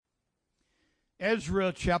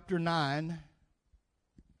Ezra chapter 9,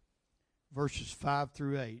 verses 5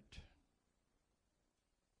 through 8.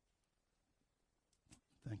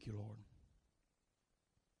 Thank you, Lord.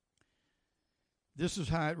 This is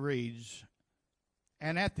how it reads.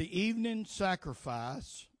 And at the evening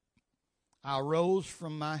sacrifice, I rose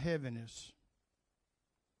from my heaviness.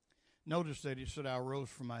 Notice that he said, I rose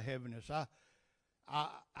from my heaviness. I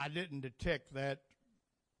didn't detect that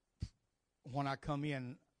when I come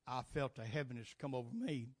in. I felt a heaviness come over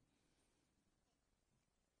me.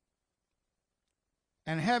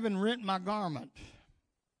 And having rent my garment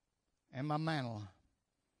and my mantle,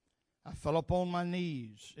 I fell upon my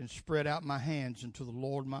knees and spread out my hands unto the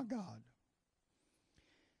Lord my God,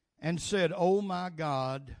 and said, O my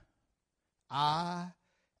God, I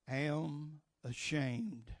am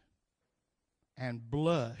ashamed and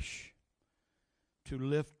blush to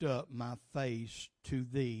lift up my face to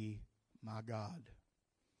thee, my God.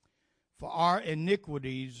 For our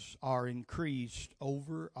iniquities are increased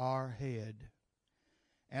over our head,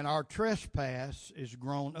 and our trespass is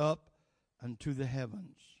grown up unto the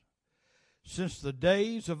heavens. Since the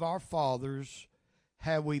days of our fathers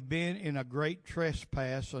have we been in a great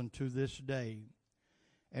trespass unto this day.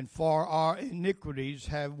 And for our iniquities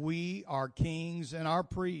have we, our kings and our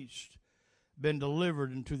priests, been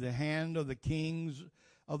delivered into the hand of the kings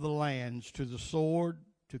of the lands, to the sword,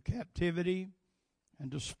 to captivity, and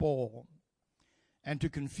to spoil, and to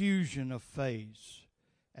confusion of face,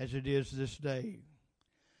 as it is this day.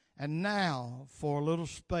 And now, for a little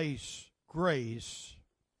space, grace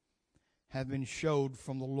have been showed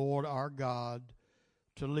from the Lord our God,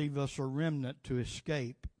 to leave us a remnant to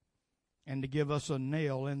escape, and to give us a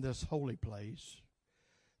nail in this holy place,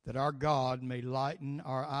 that our God may lighten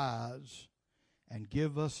our eyes and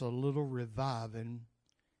give us a little reviving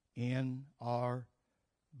in our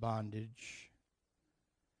bondage.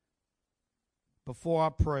 Before I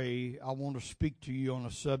pray, I want to speak to you on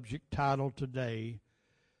a subject title today.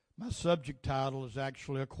 My subject title is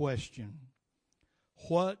actually a question.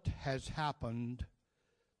 What has happened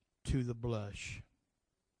to the blush?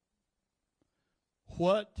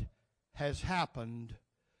 What has happened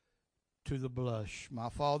to the blush? My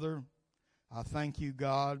Father, I thank you,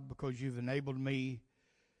 God, because you've enabled me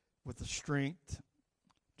with the strength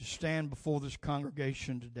to stand before this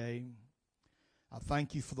congregation today. I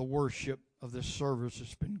thank you for the worship of this service.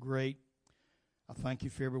 It's been great. I thank you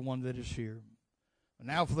for everyone that is here. And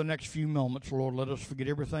now for the next few moments, Lord, let us forget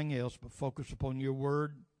everything else but focus upon your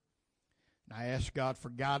word. And I ask God for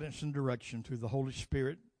guidance and direction through the Holy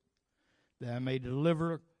Spirit, that I may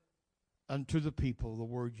deliver unto the people the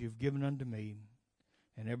words you've given unto me.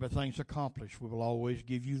 And everything's accomplished. We will always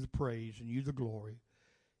give you the praise and you the glory.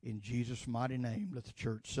 In Jesus' mighty name, let the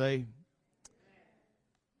church say, amen.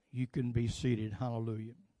 You can be seated.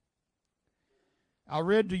 Hallelujah. I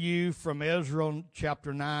read to you from Ezra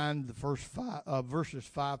chapter 9, the first verses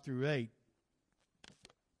 5 through 8.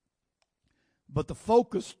 But the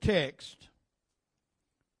focus text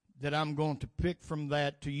that I'm going to pick from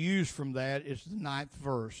that, to use from that, is the 9th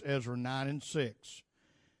verse, Ezra 9 and 6.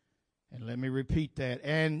 And let me repeat that.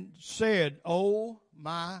 And said, O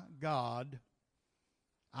my God,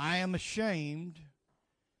 I am ashamed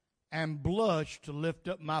and blush to lift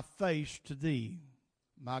up my face to thee,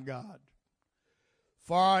 my God.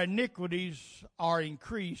 For our iniquities are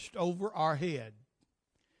increased over our head,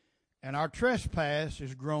 and our trespass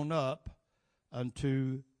is grown up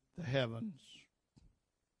unto the heavens.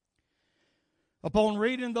 Upon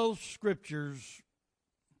reading those scriptures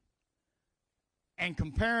and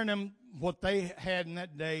comparing them, what they had in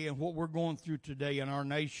that day and what we're going through today in our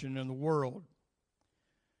nation and the world,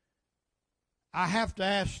 I have to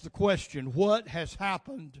ask the question, what has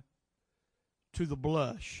happened to the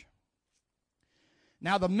blush?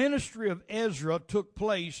 Now, the ministry of Ezra took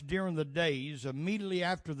place during the days immediately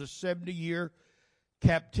after the 70-year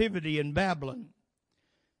captivity in Babylon.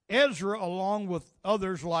 Ezra, along with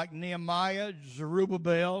others like Nehemiah,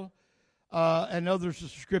 Zerubbabel, and others the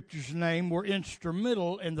scriptures name, were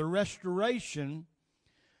instrumental in the restoration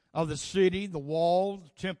of the city, the wall,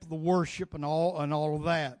 the temple, the worship, and all of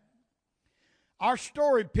that. Our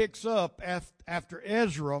story picks up after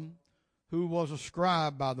Ezra, who was a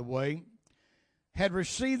scribe, by the way, had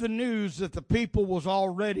received the news that the people was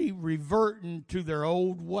already reverting to their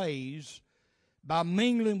old ways by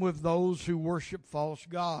mingling with those who worship false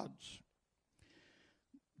gods.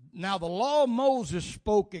 Now, the law of Moses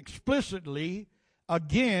spoke explicitly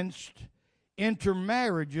against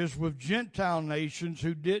intermarriages with Gentile nations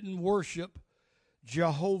who didn't worship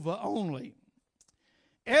Jehovah only.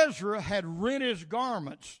 Ezra had rent his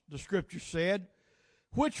garments, the scripture said,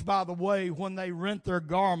 which, by the way, when they rent their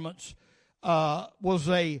garments, was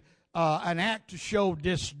an act to show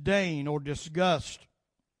disdain or disgust.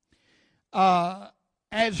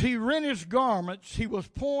 As he rent his garments, he was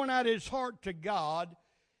pouring out his heart to God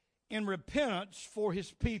in repentance for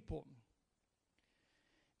his people.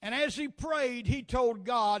 And as he prayed, he told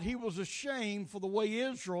God he was ashamed for the way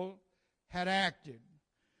Israel had acted,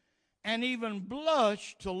 and even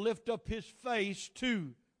blushed to lift up his face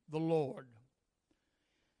to the Lord.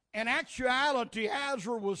 In actuality,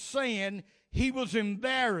 Ezra was saying he was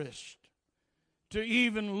embarrassed to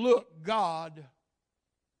even look God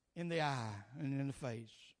in the eye and in the face.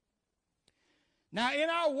 Now, in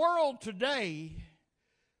our world today,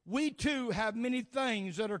 we too have many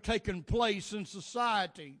things that are taking place in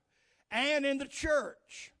society and in the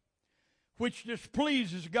church which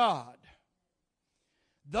displeases God.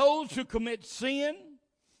 Those who commit sin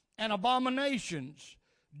and abominations,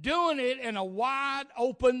 doing it in a wide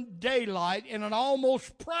open daylight in an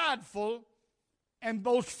almost prideful and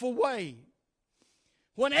boastful way.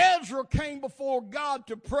 When Ezra came before God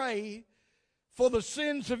to pray for the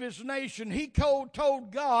sins of his nation, he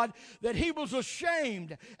told God that he was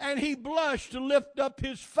ashamed and he blushed to lift up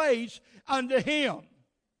his face unto him.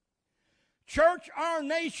 Church, our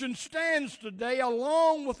nation stands today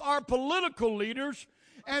along with our political leaders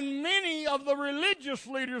and many of the religious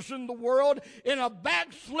leaders in the world in a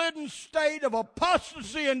backslidden state of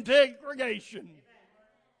apostasy and degradation.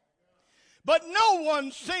 But no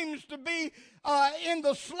one seems to be in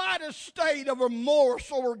the slightest state of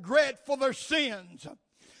remorse or regret for their sins.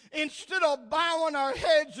 Instead of bowing our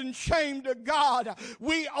heads in shame to God,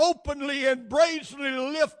 we openly and brazenly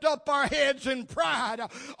lift up our heads in pride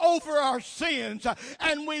over our sins.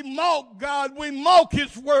 And we mock God, we mock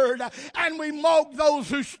His Word, and we mock those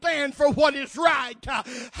who stand for what is right.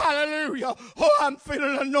 Hallelujah. Oh, I'm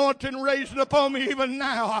feeling anointing raising upon me even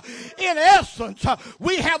now. In essence,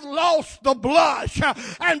 we have lost the blush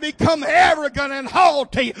and become arrogant and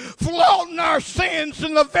haughty, flaunting our sins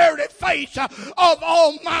in the very face of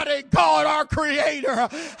Almighty God, our Creator.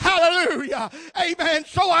 Hallelujah. Amen.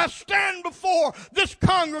 So I stand before this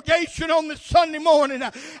congregation on this Sunday morning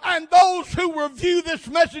and those who will view this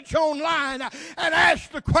message online and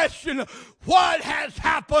ask the question, what has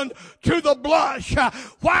happened to the blush?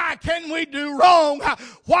 Why can we do wrong?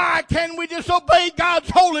 Why can we disobey God's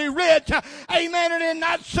holy writ? Amen. And it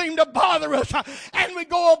not seem to bother us. And we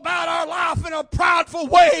go about our life in a prideful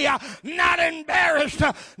way, not embarrassed,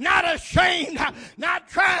 not ashamed, not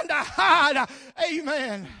trying to hide.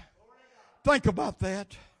 Amen. Think about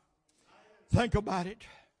that. Think about it.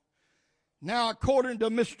 Now, according to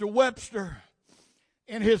Mr. Webster,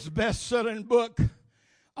 in his best-selling book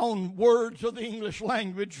on words of the English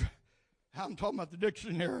language, I'm talking about the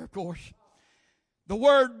dictionary, of course, the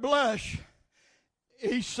word blush,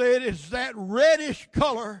 he said, is that reddish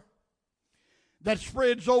color that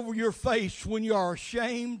spreads over your face when you are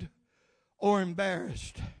ashamed or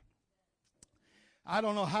embarrassed. I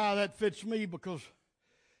don't know how that fits me because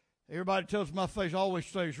everybody tells my face always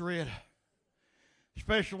stays red,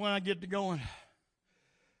 especially when I get to going.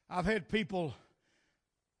 I've had people,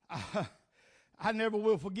 I never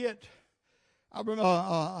will forget. I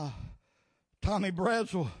remember Tommy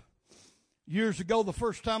Bradsell years ago. The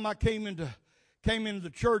first time I came into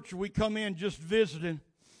the church, we come in just visiting.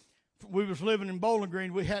 We was living in Bowling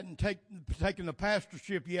Green. We hadn't taken the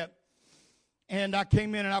pastorship yet, and I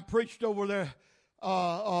came in and I preached over there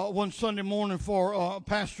one Sunday morning for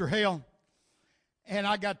Pastor Hale, and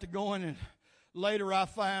I got to going. And later I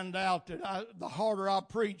found out that the harder I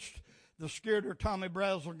preached, the scareder Tommy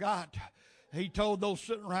Bradsell got. He told those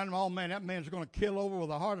sitting around him, oh, man, that man's going to kill over with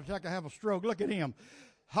a heart attack or have a stroke. Look at him.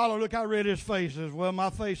 Hallelujah. Look, I read his face as well. My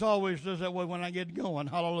face always does that way when I get going.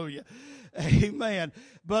 Hallelujah. Amen.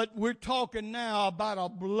 But we're talking now about a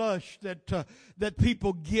blush that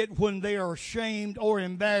people get when they are ashamed or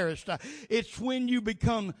embarrassed. It's when you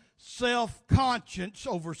become self-conscious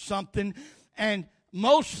over something, and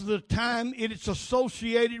most of the time it's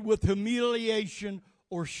associated with humiliation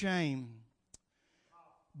or shame.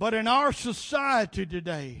 But in our society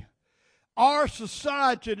today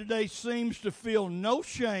seems to feel no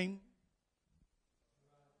shame.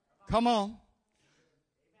 Come on.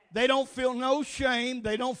 They don't feel no shame.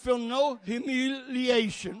 They don't feel no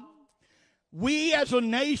humiliation. We as a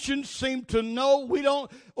nation seem to know we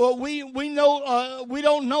don't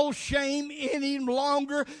know shame any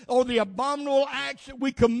longer, or the abominable acts that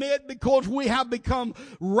we commit, because we have become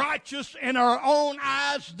righteous in our own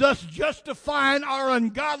eyes, thus justifying our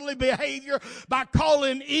ungodly behavior by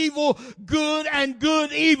calling evil good and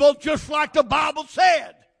good evil, just like the Bible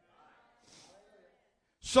said.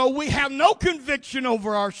 So we have no conviction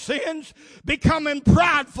over our sins, becoming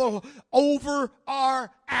prideful over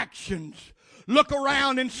our actions. Look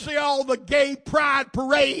around and see all the gay pride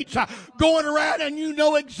parades going around, and you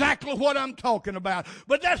know exactly what I'm talking about.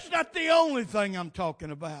 But that's not the only thing I'm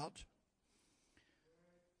talking about.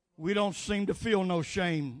 We don't seem to feel no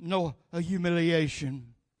shame, no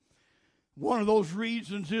humiliation. One of those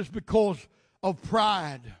reasons is because of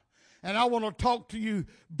pride. And I want to talk to you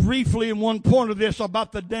briefly in one point of this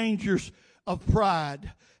about the dangers of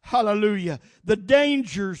pride. Hallelujah. The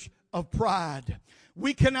dangers of pride.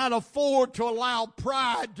 We cannot afford to allow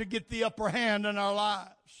pride to get the upper hand in our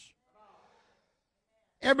lives.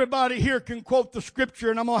 Everybody here can quote the scripture,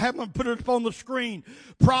 and I'm going to have them put it up on the screen.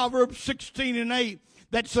 Proverbs 16:8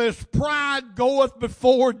 that says, pride goeth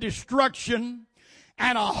before destruction,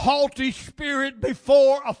 and a haughty spirit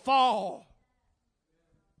before a fall.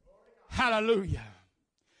 Hallelujah.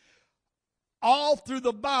 All through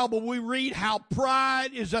the Bible we read how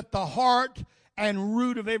pride is at the heart and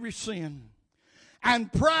root of every sin.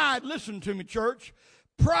 And pride, listen to me, church,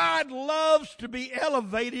 pride loves to be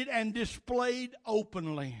elevated and displayed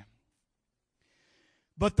openly.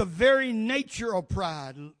 But the very nature of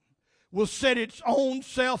pride will set its own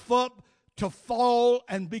self up to fall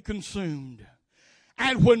and be consumed.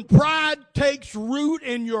 And when pride takes root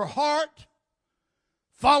in your heart,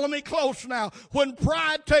 follow me close now. When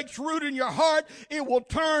pride takes root in your heart, it will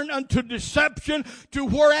turn unto deception, to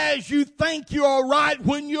whereas you think you are right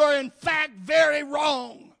when you're in fact very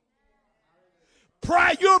wrong.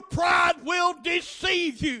 Your pride will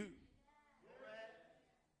deceive you.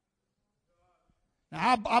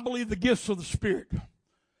 Now, I believe the gifts of the Spirit.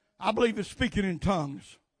 I believe it's speaking in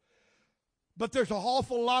tongues. But there's an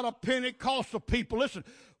awful lot of Pentecostal people. Listen,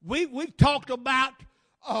 we've talked about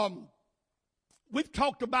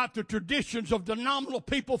the traditions of denominational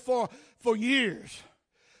people for years.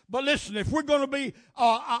 But listen, if we're going to be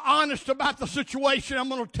honest about the situation, I'm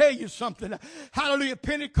going to tell you something. Hallelujah.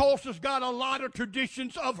 Pentecost has got a lot of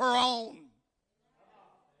traditions of her own.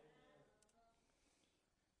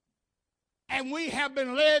 And we have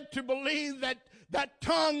been led to believe that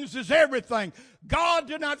tongues is everything. God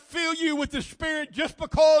did not fill you with the Spirit just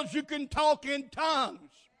because you can talk in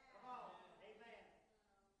tongues.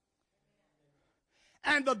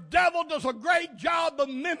 And the devil does a great job of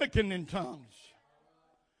mimicking in tongues.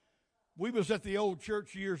 We was at the old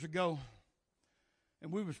church years ago,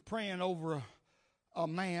 and we was praying over a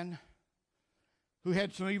man who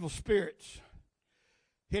had some evil spirits.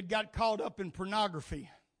 He had got caught up in pornography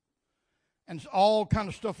and all kind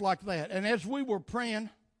of stuff like that. And as we were praying,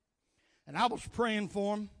 and I was praying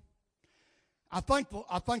for him, I think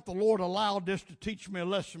the Lord allowed this to teach me a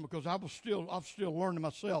lesson, because I'm still learning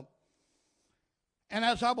myself. And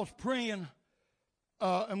as I was praying,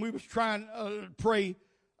 and we was trying to pray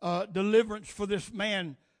deliverance for this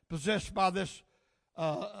man possessed by this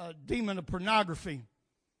demon of pornography,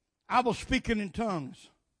 I was speaking in tongues.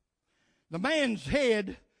 The man's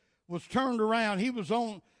head was turned around. He was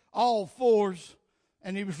on all fours,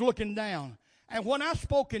 and he was looking down. And when I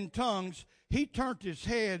spoke in tongues, he turned his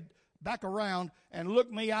head back around and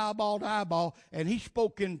looked me eyeball to eyeball, and he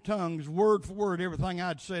spoke in tongues, word for word, everything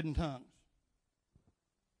I'd said in tongues.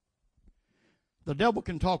 The devil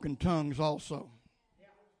can talk in tongues also.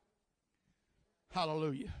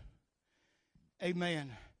 Hallelujah.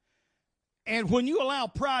 Amen. And when you allow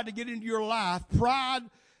pride to get into your life, pride,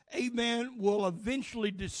 amen, will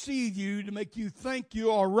eventually deceive you to make you think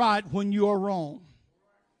you are right when you are wrong.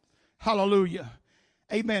 Hallelujah.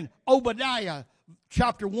 Amen. Obadiah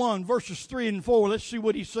chapter 1, verses 3 and 4. Let's see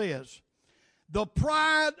what he says. The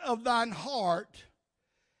pride of thine heart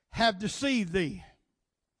have deceived thee.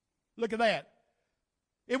 Look at that.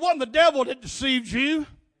 It wasn't the devil that deceived you.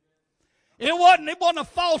 It wasn't a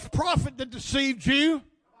false prophet that deceived you.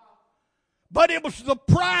 But it was the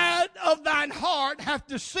pride of thine heart hath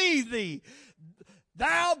deceived thee.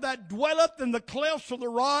 Thou that dwelleth in the clefts of the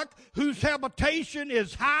rock, whose habitation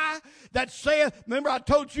is high, that saith, remember I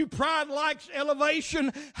told you pride likes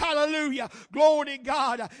elevation. Hallelujah. Glory to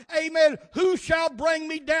God. Amen. Who shall bring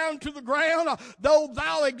me down to the ground? Though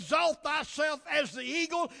thou exalt thyself as the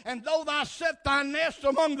eagle, and though thou set thy nest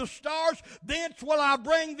among the stars, thence will I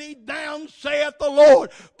bring thee down, saith the Lord.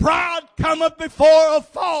 Pride cometh before a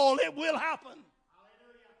fall. It will happen.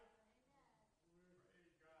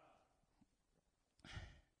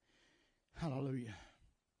 Hallelujah.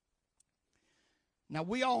 Now,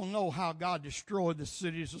 we all know how God destroyed the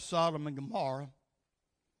cities of Sodom and Gomorrah.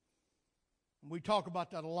 We talk about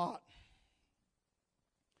that a lot.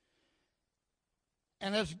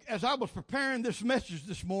 And as I was preparing this message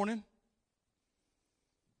this morning,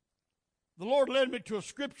 the Lord led me to a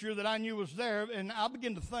scripture that I knew was there, and I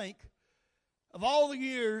began to think of all the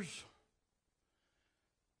years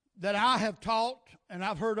that I have taught, and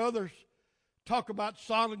I've heard others talk about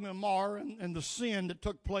Sodom and Gomorrah and the sin that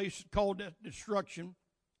took place, called that destruction.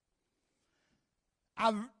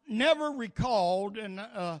 I've never recalled, and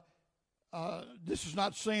this is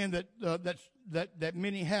not saying that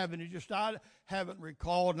many haven't. It's just I haven't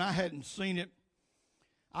recalled, and I hadn't seen it.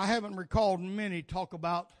 I haven't recalled many talk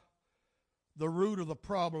about the root of the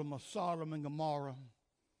problem of Sodom and Gomorrah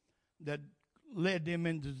that led them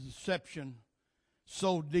into deception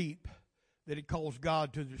so deep that it caused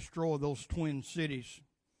God to destroy those twin cities.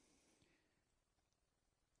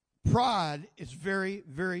 Pride is very,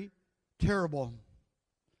 very terrible.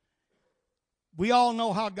 We all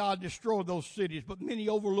know how God destroyed those cities, but many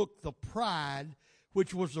overlook the pride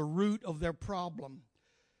which was the root of their problem.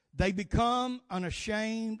 They become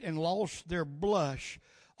unashamed and lost their blush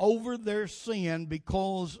over their sin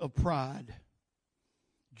because of pride.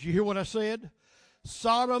 Did you hear what I said?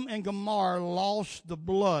 Sodom and Gomorrah lost the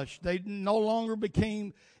blush. They no longer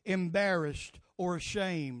became embarrassed or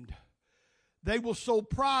ashamed. They were so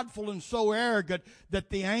prideful and so arrogant that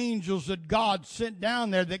the angels that God sent down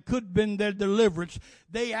there that could have been their deliverance,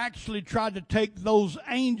 they actually tried to take those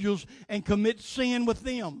angels and commit sin with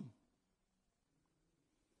them.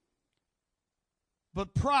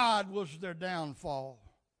 But pride was their downfall.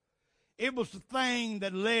 It was the thing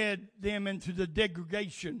that led them into the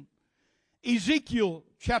degradation. Ezekiel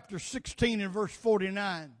chapter 16 and verse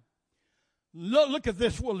 49. Look at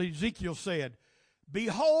this, what Ezekiel said.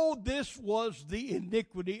 Behold, this was the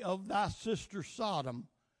iniquity of thy sister Sodom,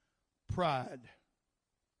 pride.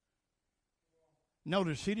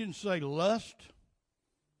 Notice he didn't say lust.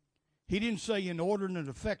 He didn't say inordinate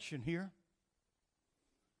affection here.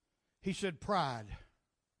 He said pride.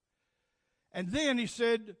 And then he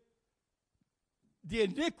said, the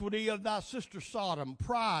iniquity of thy sister Sodom,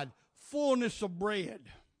 pride, fullness of bread,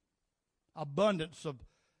 abundance of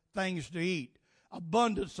things to eat,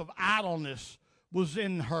 abundance of idleness was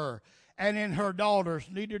in her, and in her daughters,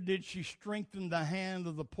 neither did she strengthen the hand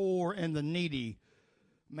of the poor and the needy.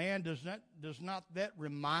 Man, does not that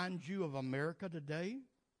remind you of America today?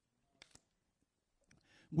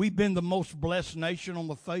 We've been the most blessed nation on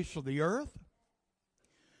the face of the earth.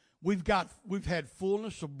 We've had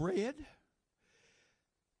fullness of bread.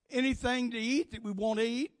 Anything to eat that we want to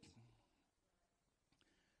eat.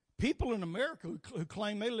 People in America who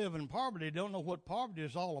claim they live in poverty don't know what poverty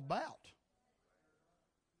is all about.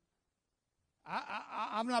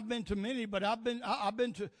 I've not been to many, but I've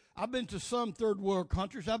been to some third world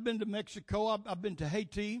countries. I've been to Mexico. I've been to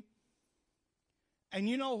Haiti. And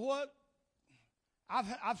you know what?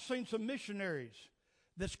 I've seen some missionaries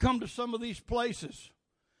that's come to some of these places.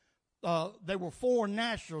 They were foreign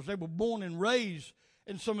nationals. They were born and raised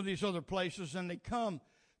in some of these other places, and they come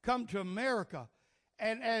to America.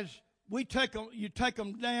 And as you take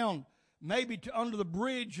them down, maybe to under the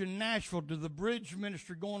bridge in Nashville, to the bridge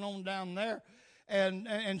ministry going on down there,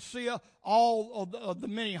 and see all of the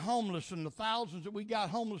many homeless and the thousands that we got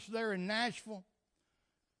homeless there in Nashville.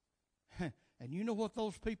 And you know what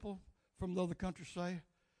those people from the other country say?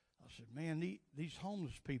 I said, man, these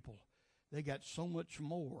homeless people, they got so much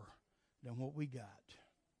more than what we got.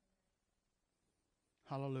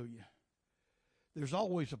 Hallelujah. There's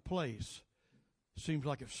always a place. Seems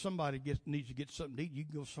like if somebody needs to get something to eat, you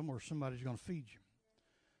can go somewhere somebody's going to feed you.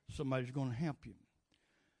 Somebody's going to help you.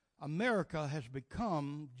 America has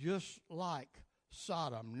become just like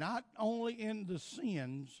Sodom, not only in the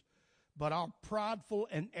sins, but our prideful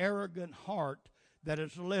and arrogant heart that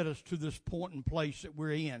has led us to this point and place that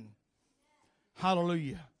we're in.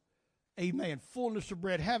 Hallelujah. Amen. Fullness of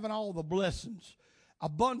bread, having all the blessings,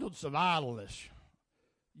 abundance of idleness,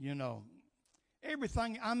 you know.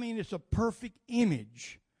 Everything, I mean, it's a perfect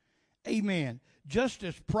image. Amen. Just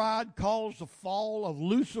as pride caused the fall of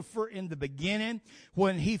Lucifer in the beginning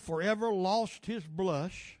when he forever lost his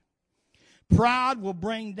blush, pride will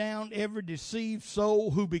bring down every deceived soul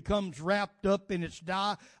who becomes wrapped up in its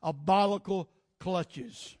diabolical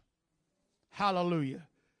clutches. Hallelujah.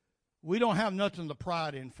 We don't have nothing to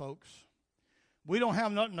pride in, folks. We don't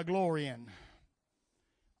have nothing to glory in.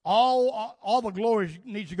 All the glory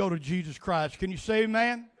needs to go to Jesus Christ. Can you say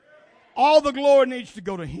amen? All the glory needs to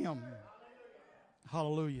go to Him.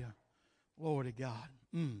 Hallelujah. Glory to God.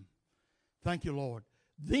 Thank you, Lord.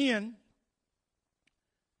 Then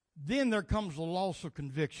there comes the loss of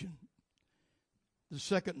conviction. The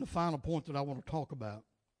second and the final point that I want to talk about.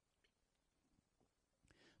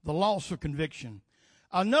 The loss of conviction.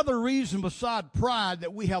 Another reason beside pride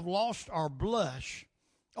that we have lost our blush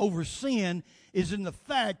over sin is in the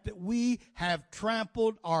fact that we have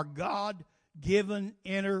trampled our God-given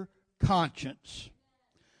inner conscience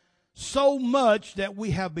so much that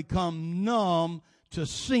we have become numb to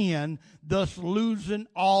sin, thus losing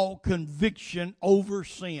all conviction over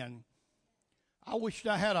sin. I wished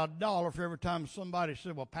I had $1 for every time somebody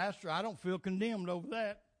said, well, Pastor, I don't feel condemned over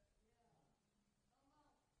that.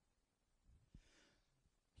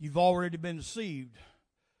 You've already been deceived.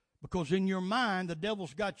 Because in your mind, the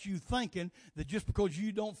devil's got you thinking that just because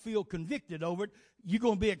you don't feel convicted over it, you're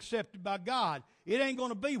going to be accepted by God. It ain't going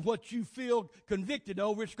to be what you feel convicted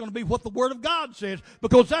over. It's going to be what the Word of God says,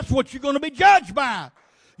 because that's what you're going to be judged by.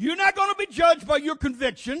 You're not going to be judged by your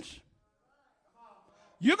convictions.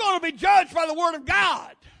 You're going to be judged by the Word of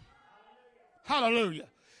God. Hallelujah.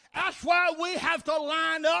 That's why we have to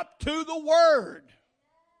line up to the Word.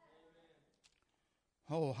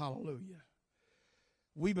 Oh, hallelujah.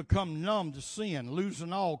 We become numb to sin,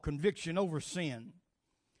 losing all conviction over sin.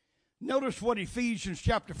 Notice what Ephesians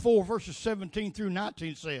chapter 4, verses 17 through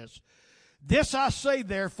 19 says. This I say,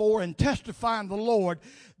 therefore, and testify in the Lord,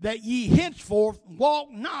 that ye henceforth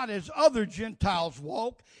walk not as other Gentiles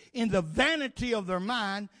walk, in the vanity of their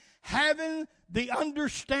mind, having the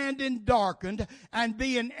understanding darkened, and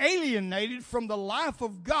being alienated from the life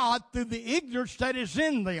of God through the ignorance that is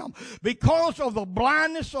in them, because of the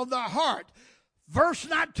blindness of their heart. Verse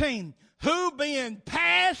 19, who being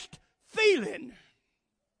past feeling.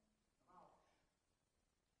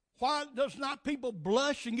 Why does not people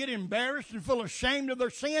blush and get embarrassed and feel ashamed of their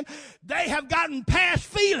sin? They have gotten past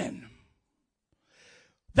feeling.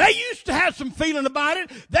 They used to have some feeling about it.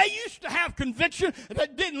 They used to have conviction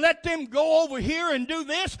that didn't let them go over here and do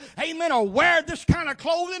this, amen, or wear this kind of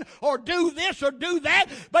clothing, or do this or do that.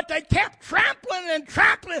 But they kept trampling and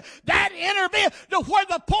trampling that inner being to where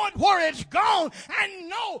the point where it's gone. And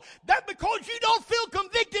know that because you don't feel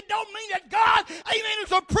convicted don't mean that God, amen,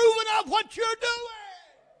 is approving of what you're doing.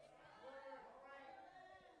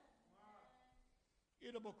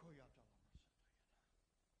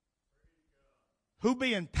 Who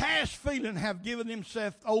being past feeling have given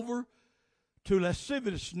himself over to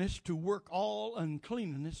lasciviousness, to work all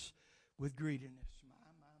uncleanness with greediness.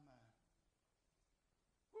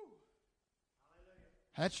 Woo.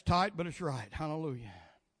 That's tight, but it's right. Hallelujah.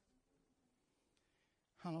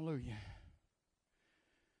 Hallelujah.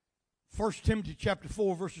 1 Timothy chapter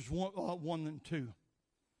 4, verses 1 and 2.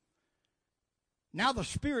 Now the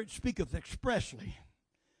Spirit speaketh expressly,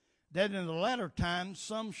 that in the latter times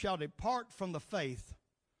some shall depart from the faith,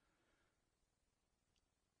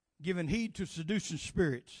 giving heed to seducing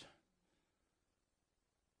spirits.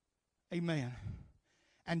 Amen.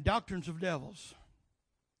 And doctrines of devils,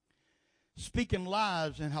 speaking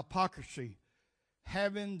lies and hypocrisy,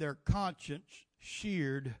 having their conscience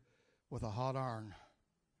sheared with a hot iron.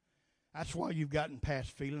 That's why you've gotten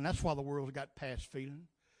past feeling. That's why the world's got past feeling.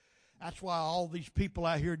 That's why all these people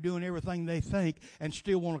out here doing everything they think and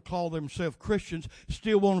still want to call themselves Christians,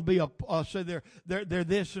 still want to be say they're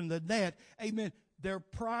this and that. Amen. Their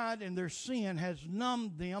pride and their sin has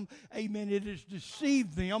numbed them. Amen. It has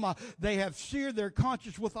deceived them. They have seared their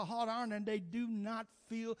conscience with a hot iron, and they do not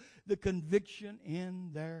feel the conviction in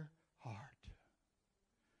their heart.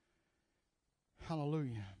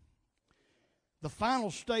 Hallelujah. The final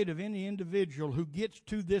state of any individual who gets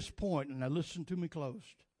to this point, and now listen to me close.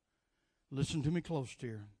 Listen to me close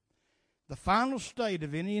here. The final state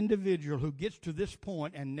of any individual who gets to this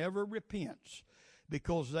point and never repents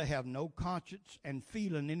because they have no conscience and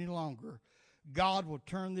feeling any longer, God will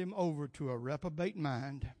turn them over to a reprobate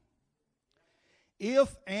mind.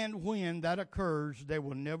 If and when that occurs, there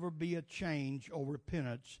will never be a change or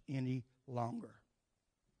repentance any longer.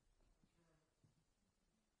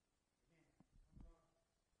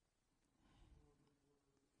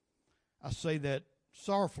 I say that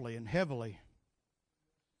sorrowfully and heavily.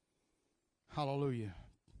 Hallelujah.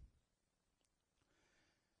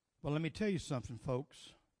 But let me tell you something, folks.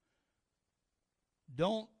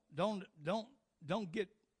 Don't get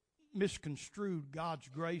misconstrued God's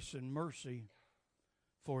grace and mercy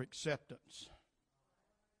for acceptance.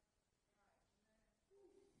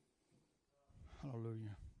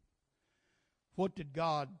 Hallelujah. What did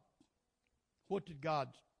God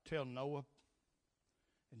tell Noah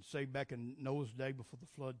and say back in Noah's day before the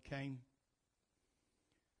flood came?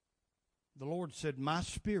 The Lord said, my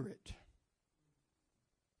spirit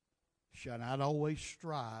shall not always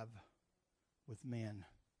strive with men.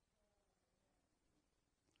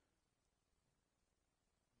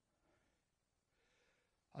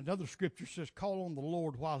 Another scripture says, call on the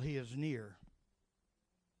Lord while he is near.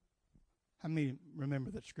 How many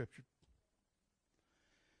remember that scripture?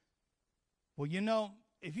 Well, you know,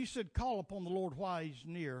 if you said call upon the Lord while he's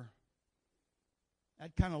near,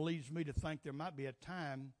 that kind of leads me to think there might be a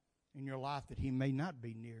time in your life that he may not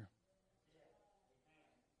be near.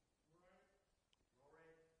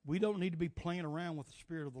 We don't need to be playing around with the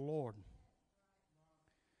Spirit of the Lord.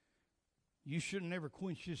 You should never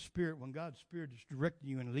quench his Spirit when God's Spirit is directing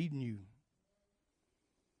you and leading you.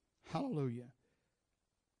 Hallelujah.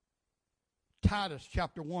 Titus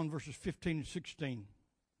chapter 1 verses 15 and 16.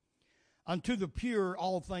 Unto the pure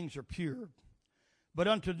all things are pure, but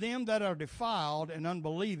unto them that are defiled and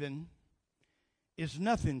unbelieving is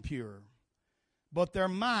nothing pure, but their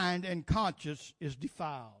mind and conscience is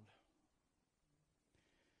defiled.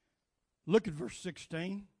 Look at verse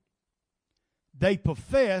 16. They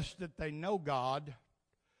profess that they know God,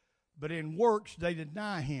 but in works they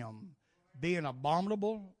deny him, being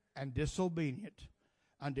abominable and disobedient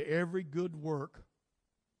unto every good work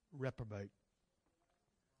reprobate.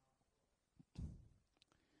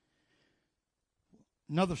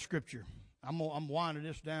 Another scripture. I'm winding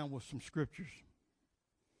this down with some scriptures.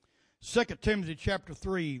 2 Timothy chapter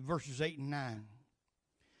 3, verses 8 and 9.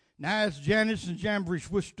 Now as Jannes and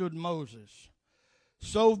Jambres withstood Moses,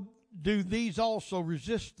 so do these also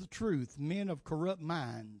resist the truth, men of corrupt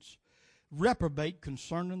minds, reprobate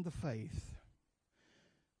concerning the faith.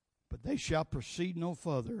 But they shall proceed no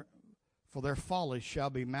further, for their folly shall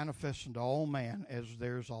be manifest unto all men, as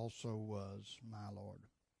theirs also was, my Lord.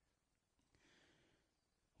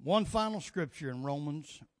 One final scripture in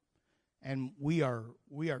Romans, and we are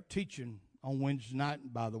teaching on Wednesday night,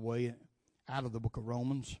 by the way, out of the book of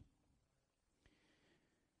Romans.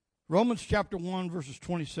 Romans chapter 1, verses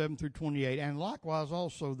 27 through 28. And likewise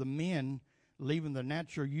also the men, leaving the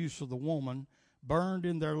natural use of the woman, burned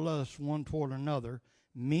in their lust one toward another,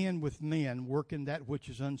 men with men, working that which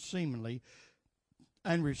is unseemly,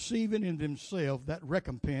 and receiving in themselves that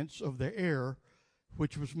recompense of their error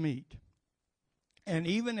which was meet. And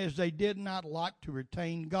even as they did not like to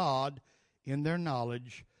retain God in their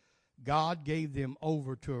knowledge, God gave them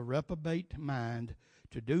over to a reprobate mind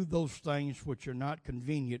to do those things which are not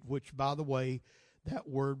convenient, which, by the way, that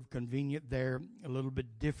word convenient there, a little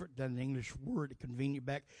bit different than the English word convenient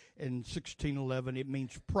back in 1611. It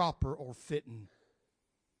means proper or fitting.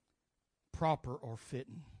 Proper or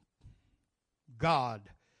fitting. God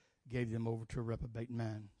gave them over to a reprobate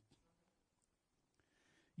mind.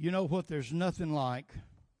 You know what? There's nothing like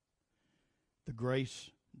the grace,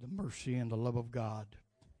 the mercy, and the love of God.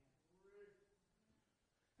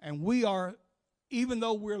 And we are, even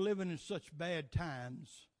though we're living in such bad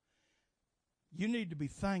times, you need to be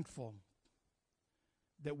thankful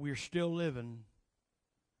that we're still living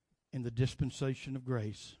in the dispensation of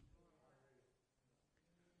grace.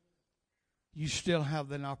 You still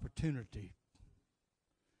have an opportunity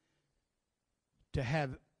to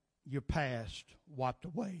have your past wiped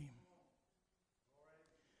away,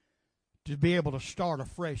 to be able to start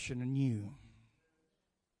afresh and anew,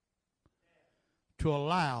 to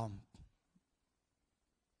allow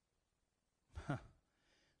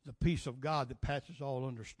the peace of God that passes all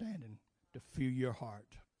understanding to fill your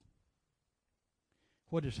heart.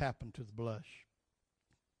 What has happened to the blush?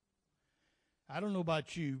 I don't know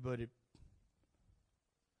about you, but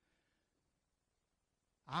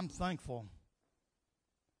I'm thankful.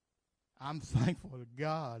 I'm thankful to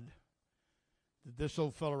God that this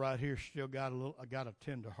old fella right here still got a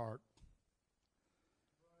tender heart.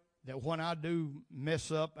 That when I do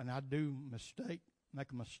mess up and I do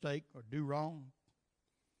make a mistake or do wrong,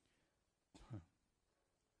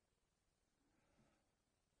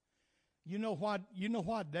 you know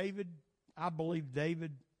why David, I believe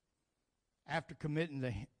David, after committing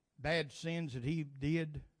the bad sins that he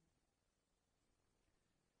did,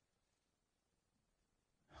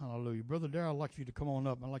 hallelujah. Brother Darrell, I'd like you to come on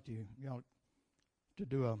up. I'd like to, to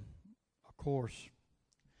do a course.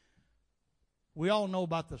 We all know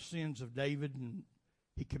about the sins of David, and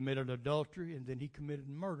he committed adultery, and then he committed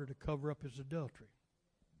murder to cover up his adultery.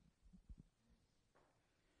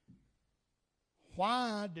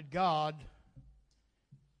 Why did God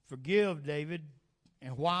forgive David,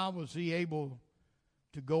 and why was he able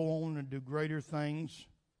to go on and do greater things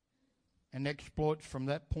and exploits from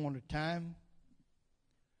that point of time?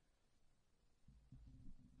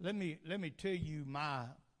 Let me tell you my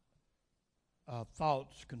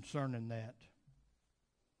thoughts concerning that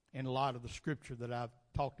in light of the scripture that I've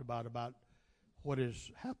talked about what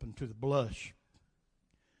has happened to the blush.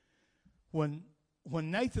 When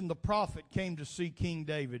Nathan the prophet came to see King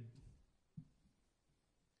David,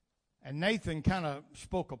 and Nathan kind of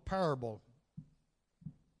spoke a parable,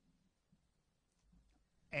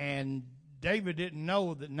 and David didn't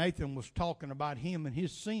know that Nathan was talking about him and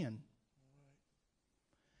his sin.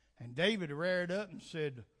 And David reared up and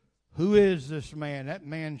said, who is this man? That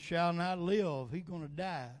man shall not live. He's going to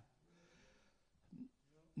die.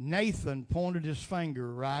 Nathan pointed his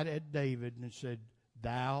finger right at David and said,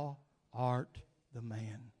 thou art the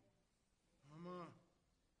man.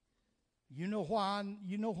 You know why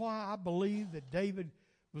I believe that David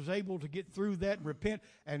was able to get through that and repent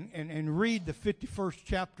and read the 51st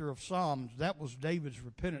chapter of Psalms. That was David's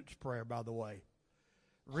repentance prayer, by the way.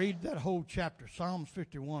 Read that whole chapter, Psalms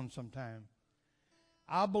 51 sometime.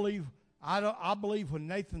 I believe when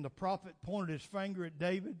Nathan the prophet pointed his finger at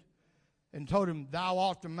David and told him, thou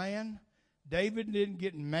art the man, David didn't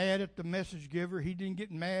get mad at the message giver. He didn't get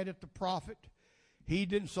mad at the prophet. He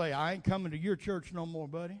didn't say, I ain't coming to your church no more,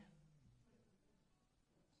 buddy.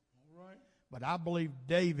 All right. But I believe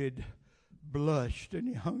David blushed and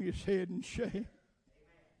he hung his head in shame.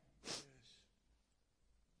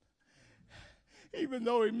 Even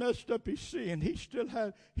though he messed up his sin, he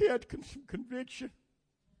had some conviction.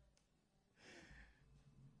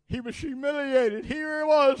 He was humiliated. Here he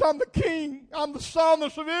was. I'm the king. I'm the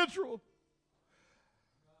psalmist of Israel.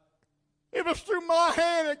 It was through my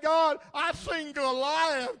hand that God, I seen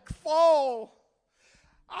Goliath fall.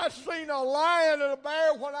 I seen a lion and a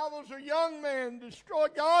bear when I was a young man destroy.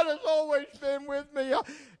 God has always been with me.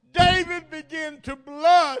 David began to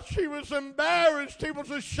blush. He was embarrassed. He was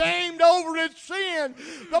ashamed over his sin.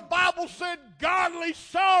 The Bible said, godly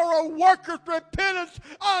sorrow worketh repentance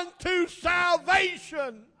unto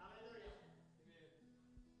salvation.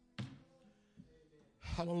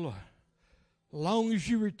 Hallelujah. As long as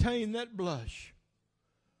you retain that blush,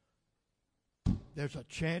 there's a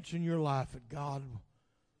chance in your life that God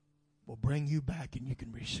will bring you back and you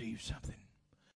can receive something.